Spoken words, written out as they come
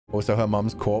Also, her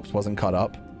mum's corpse wasn't cut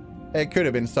up. It could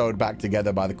have been sewed back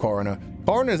together by the coroner.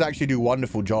 Coroners actually do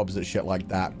wonderful jobs at shit like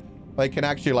that. They can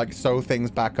actually like sew things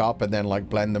back up and then like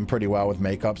blend them pretty well with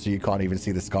makeup so you can't even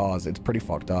see the scars. It's pretty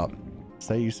fucked up.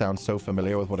 Say you sound so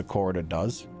familiar with what a coroner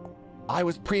does. I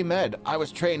was pre-med. I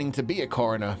was training to be a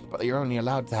coroner, but you're only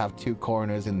allowed to have 2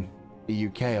 coroners in the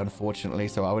UK, unfortunately,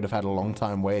 so I would have had a long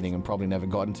time waiting and probably never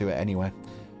gotten to it anyway.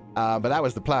 But that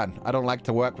was the plan. I don't like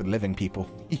to work with living people.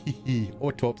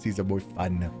 Autopsies are more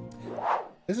fun.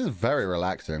 This is very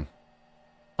relaxing.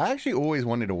 I actually always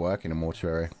wanted to work in a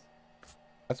mortuary.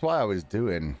 That's why I was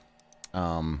doing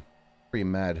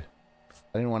pre-med.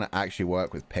 I didn't want to actually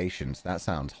work with patients. That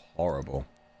sounds horrible.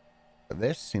 But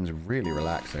this seems really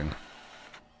relaxing.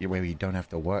 Where you don't have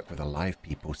to work with alive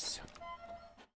peoples.